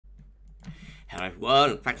Hello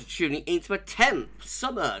everyone, thanks for tuning into a 10th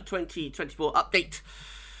Summer 2024 update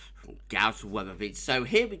from GavsWeatherVids. So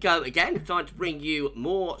here we go again, time to bring you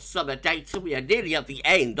more summer data. We are nearly at the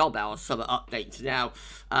end of our summer updates now.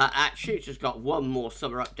 Actually, just got one more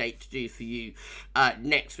summer update to do for you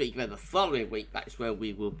next week, and then the following week, that's where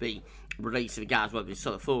we will be releasing the GavsWeatherVids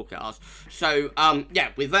summer forecast. So,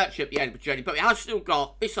 yeah, we're virtually at the end of the journey, but we have still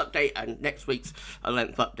got this update and next week's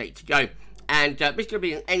 11th update to go. And this is going to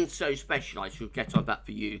be an ENSO specialised. We'll get on that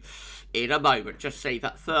for you in a moment. Just say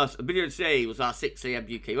that first, a million C was our 6 AM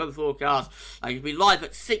UK weather forecast. You'll be live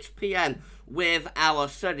at 6 PM with our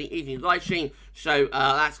Sunday evening live stream. So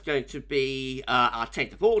that's going to be our 10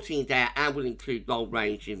 to 14 there, and we'll include long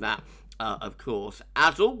range in that. Of course,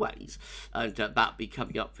 as always, and that'll be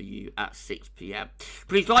coming up for you at 6 PM.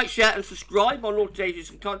 Please like, share, and subscribe on all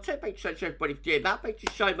today's content. Make sure everybody did that. Thank you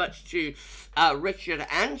so much to Richard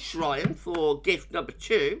and Shryan for gift number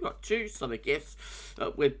 2. We've got 2 summer gifts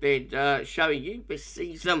that we've been showing you this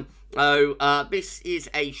season. This is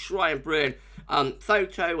a Shryan Bruin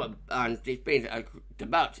photo, and it's been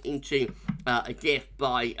developed into a gift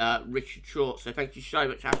by Richard Short. So thank you so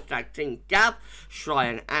much, hashtag Team Gav,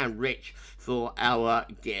 Shryan and Rich, for our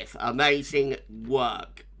gift. Amazing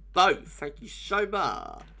work, both. Thank you so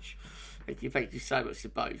much. Thank you so much to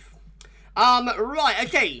both. Right,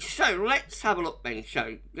 okay, so let's have a look then.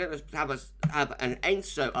 So let's have an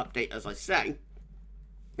ENSO update, as I say.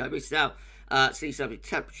 This now sea surface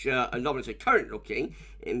temperature anomalies are currently looking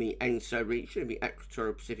in the ENSO region, in the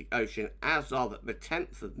equatorial Pacific Ocean, as of the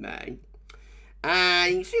 10th of May.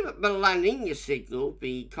 And you can see that the La Nina signal,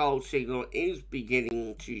 the cold signal, is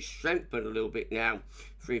beginning to strengthen a little bit now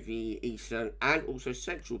through the eastern and also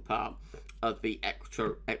central part of the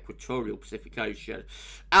equatorial Pacific Ocean.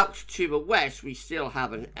 Out to the west, we still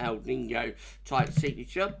have an El Nino type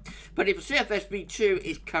signature. But if the CFSB2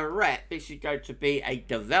 is correct, this is going to be a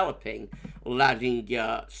developing La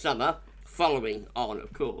Nina summer, following on,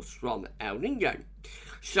 of course, from El Nino.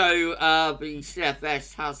 So the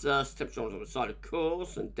CFS has us temperature on the side, of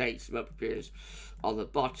course, and dates and month periods on the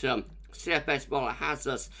bottom. CFS model has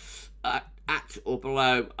us at or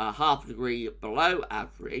below half a degree below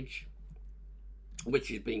average,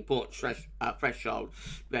 which is the important threshold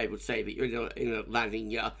to be able to say that you're in a La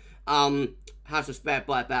Nina. Has us there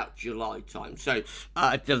by about July time. So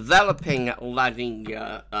developing La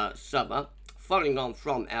Nina summer, following on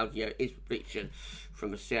from El Nino, is prediction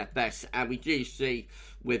from the CFS, and we do see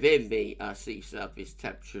within the sea surface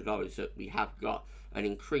temperature knowledge that we have got an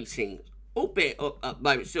increasing, albeit at the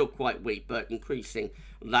moment still quite weak, but increasing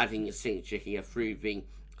La Nina signature here through the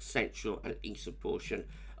central and eastern portion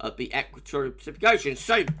of the equatorial Pacific Ocean.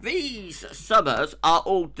 So these summers are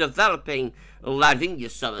all developing La Nina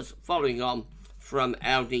summers, following on from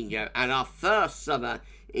El Nino, and our first summer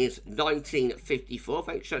is 1954.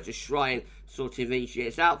 Thanks to Shryan sorting these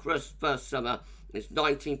years out for us. First summer is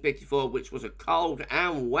 1954, which was a cold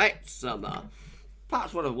and wet summer.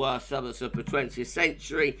 Perhaps one of the worst summers of the 20th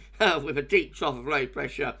century, with a deep trough of low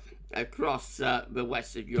pressure across the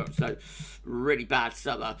west of Europe. So really bad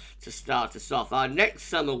summer to start us off. Our next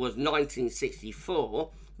summer was 1964,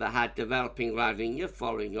 that had developing La Nina,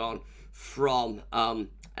 following on from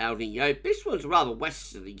El Nino. This one's a rather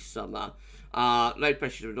westerly summer. Low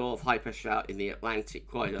pressure to the north, high pressure out in the Atlantic.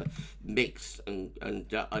 Quite a mixed and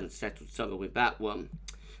unsettled summer with that one.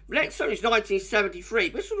 Next one is 1973.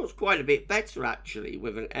 This one was quite a bit better, actually,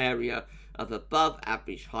 with an area of above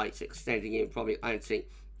average heights extending in from the Atlantic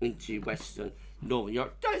into western northern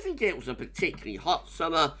Europe. Don't think it was a particularly hot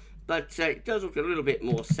summer, but it does look a little bit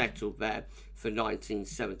more settled there for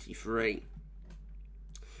 1973.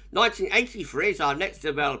 1983 is our next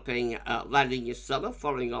developing La Nina summer,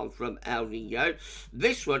 following on from El Nino.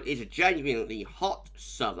 This one is a genuinely hot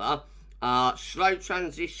summer. Slow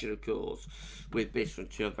transition, of course, with this one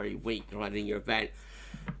to a very weak La Nina event.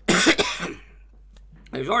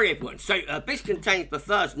 Sorry, everyone. So this contains the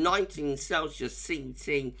first 19 Celsius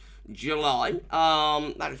CT July.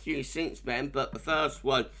 That has few since then, but the first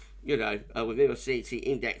one, you know, within the CT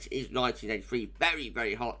index is 1983. Very,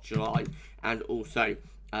 very hot July, and also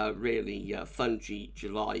really fungy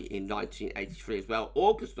July in 1983 as well.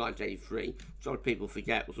 August 1983, which a lot of people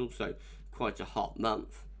forget, was also quite a hot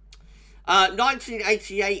month.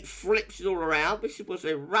 1988 flips it all around. This was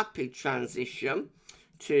a rapid transition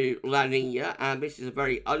to La Nina, and this is a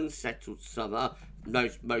very unsettled summer,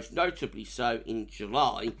 most notably so in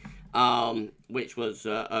July, which was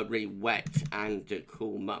a really wet and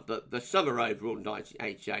cool month. But the summer overall,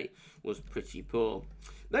 1988, was pretty poor.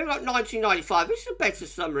 Then we've got 1995. This is a better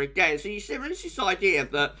summer again. So you see, there's this idea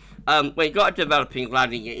that when you've got a developing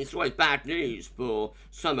landing, it's always bad news for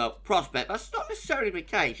summer prospect. That's not necessarily the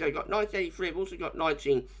case. So you've got 1983. We've also got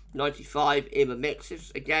 1995 in the mix.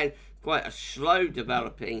 It's, again, quite a slow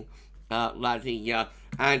developing landing year.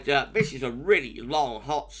 And this is a really long,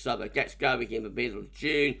 hot summer. Gets going in the middle of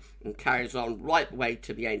June and carries on right the way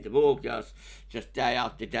to the end of August. Just day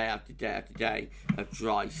after day after day after day of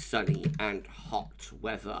dry, sunny and hot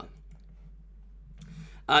weather.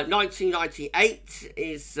 1998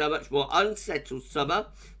 is a much more unsettled summer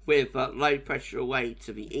with low pressure away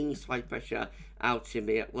to the east, high pressure out in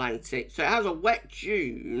the Atlantic. So it has a wet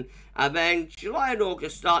June, and then July and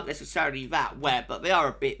August aren't necessarily that wet, but they are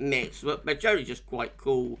a bit mixed. But they're generally just quite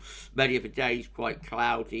cool. Many of the days quite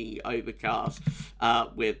cloudy, overcast,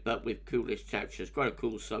 with coolish temperatures. Quite a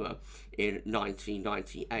cool summer in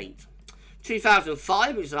 1998.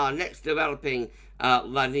 2005 is our next developing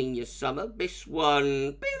La Nina summer. This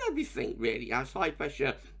one, bit of everything really. It has high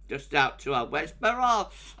pressure just out to our west. There are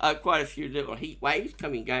quite a few little heat waves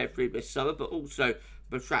going through this summer, but also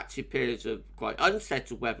protracted periods of quite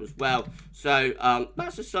unsettled weather as well. So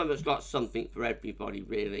that's a summer that's got something for everybody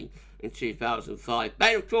really in 2005.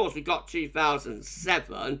 Then of course we got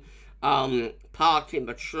 2007. Parking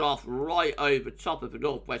the trough right over top of the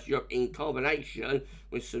Northwest Europe in combination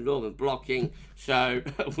with some northern blocking, so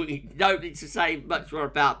we don't need to say much more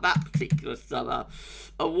about that particular summer.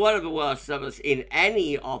 One of the worst summers in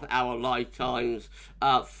any of our lifetimes.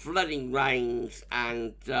 Flooding rains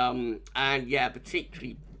and yeah,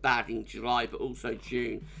 particularly bad in July, but also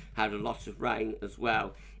June had a lot of rain as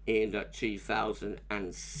well in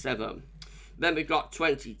 2007. Then we've got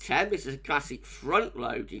 2010. This is a classic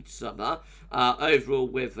front-loaded summer, overall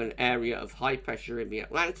with an area of high pressure in the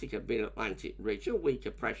Atlantic and mid-Atlantic region,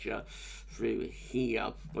 weaker pressure through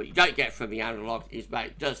here. What you don't get from the analogue is that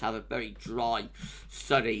it does have a very dry,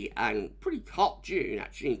 sunny and pretty hot June,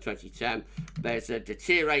 actually, in 2010. There's a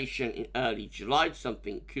deterioration in early July,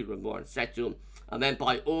 something cooler and more unsettled. And then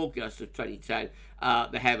by August of 2010,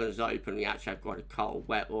 the heavens open. We actually have quite a cold,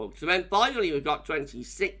 wet August. And then finally, we've got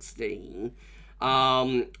 2016.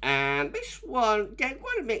 And this one, again,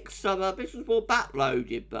 quite a mixed summer. This was more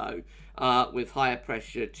backloaded, though, with higher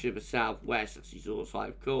pressure to the southwest. That's the source side,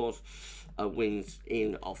 of course. Winds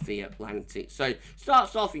in off the Atlantic. So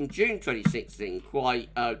starts off in June 2016, quite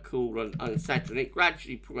cool and unsettled. It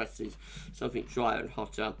gradually progresses something drier and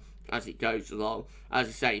hotter as it goes along. As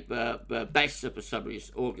I say, the best of the summer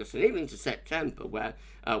is August and even into September, where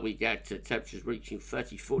we get temperatures reaching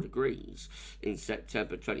 34 degrees in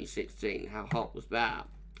September 2016. How hot was that?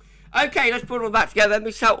 Okay, let's put all that together.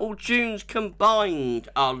 This is how all Junes combined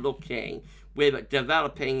are looking, with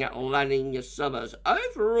developing La Nina summers.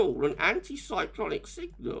 Overall, an anticyclonic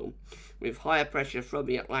signal with higher pressure from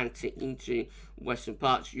the Atlantic into western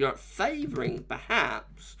parts of Europe, favouring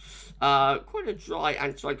perhaps quite a dry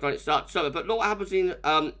anticyclonic start to summer. But look what happens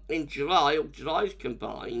in July. All July's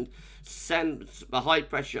combined sends the high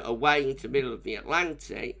pressure away into the middle of the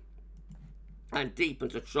Atlantic and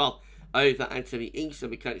deepens a trough over and to the east of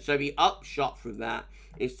the country. So the upshot from that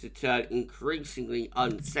is to turn increasingly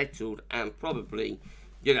unsettled and probably,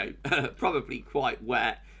 you know, probably quite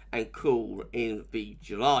wet and cool in the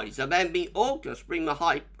Julys. And then the August bring the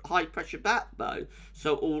high pressure back though.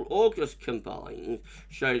 So all August combined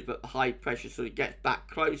shows that the high pressure sort of gets back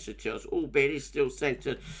closer to us, albeit is still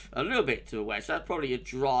centred a little bit to the west. So that's probably a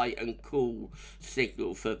dry and cool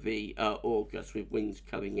signal for the August, with winds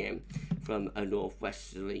coming in from a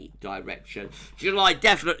northwesterly direction. July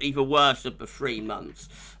definitely the worst of the 3 months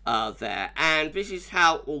there. And this is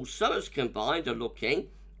how all summers combined are looking,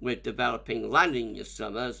 with developing La Nina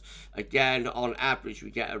summers. Again, on average, we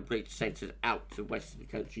get a ridge centred out to the west of the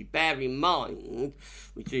country. Bear in mind,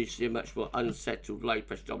 we do see a much more unsettled low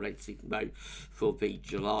pressure dominated signal mode for the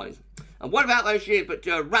July. And what about those years but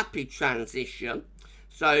do a rapid transition?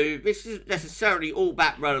 So this isn't necessarily all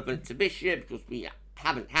that relevant to this year because we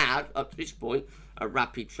haven't had, up to this point, a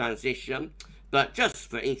rapid transition. But just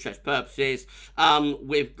for interest purposes,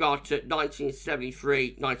 we've got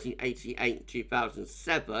 1973, 1988, and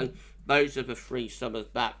 2007. Those are the 3 summers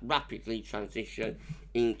that rapidly transition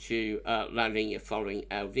into La Nina following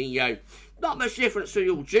El Nino. Not much difference to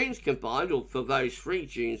all Junes combined, or for those 3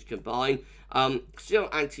 Junes combined. Still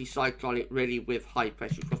anticyclonic, really, with high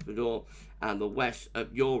pressure across the north and the west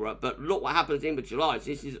of Europe. But look what happens in the Julys.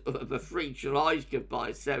 This is the 3 Julys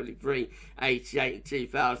combined, 73, 88, and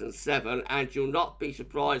 2007. And you'll not be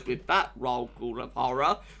surprised with that roll call of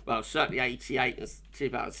horror. Well, certainly 88 and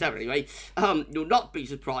 2007 anyway. You'll not be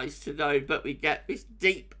surprised to know that we get this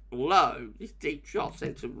deep low, this deep trough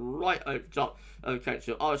centre right over top of the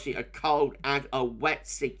so obviously a cold and a wet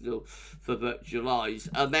signal for the Julys.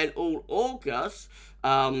 And then all August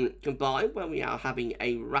combined when we are having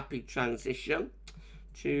a rapid transition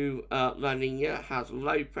to La Nina, has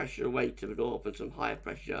low pressure away to the north and some higher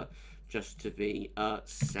pressure just to the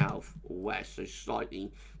southwest, so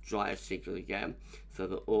slightly drier signal again for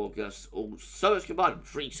the August. All summers combined,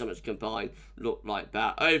 3 summers combined, look like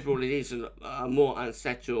that. Overall, it is a more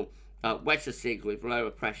unsettled, wetter signal with lower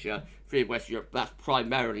pressure through West Europe. That's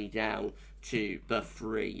primarily down to the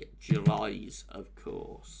 3 Julys, of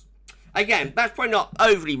course. Again, that's probably not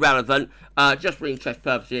overly relevant, just for interest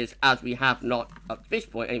purposes, as we have not, at this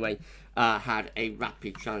point anyway, had a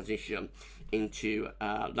rapid transition into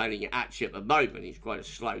La Nina. Actually, at the moment, it's quite a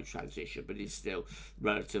slow transition, but it's still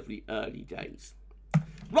relatively early days.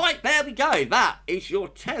 Right, there we go. That is your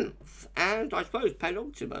 10th and, I suppose,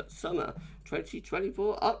 penultimate summer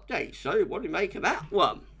 2024 update. So, what do you make of that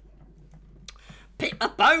one? Pick the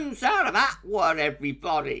bones out of that one,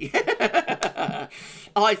 everybody. I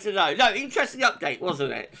don't know. No, interesting update,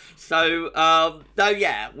 wasn't it? So,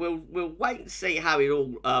 yeah, we'll wait and see how it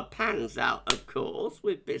all pans out, of course,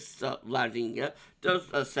 with this La Nina. Does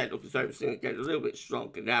set up as though it's going to get a little bit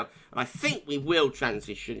stronger now. And I think we will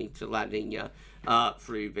transition into La Nina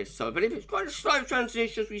through this summer. But if it's quite a slow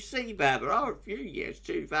transition, as we see there are a few years,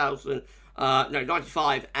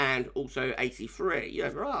 95 and also 83. Yeah,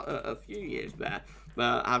 there are a few years there.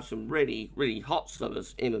 Have some really, really hot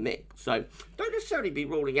summers in the mix. So don't necessarily be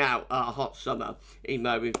ruling out a hot summer, even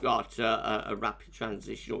though we've got a rapid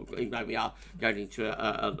transition, or even though we are going into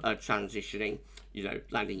a transitioning,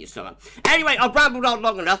 landing your summer. Anyway, I've rambled on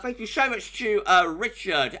long enough. Thank you so much to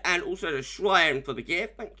Richard and also to Shryan for the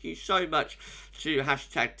gift. Thank you so much to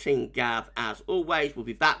 #TeamGav as always. We'll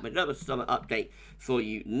be back with another summer update for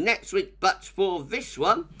you next week. But for this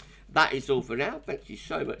one, that is all for now. Thank you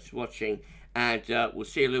so much for watching. And we'll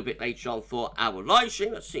see you a little bit later on for our live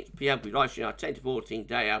stream at 6 PM. We live stream our 10 to 14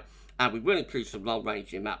 day out. And we will include some long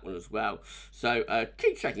range in that one as well. So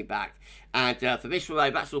keep checking back. And for this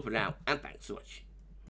one, that's all for now. And thanks for watching.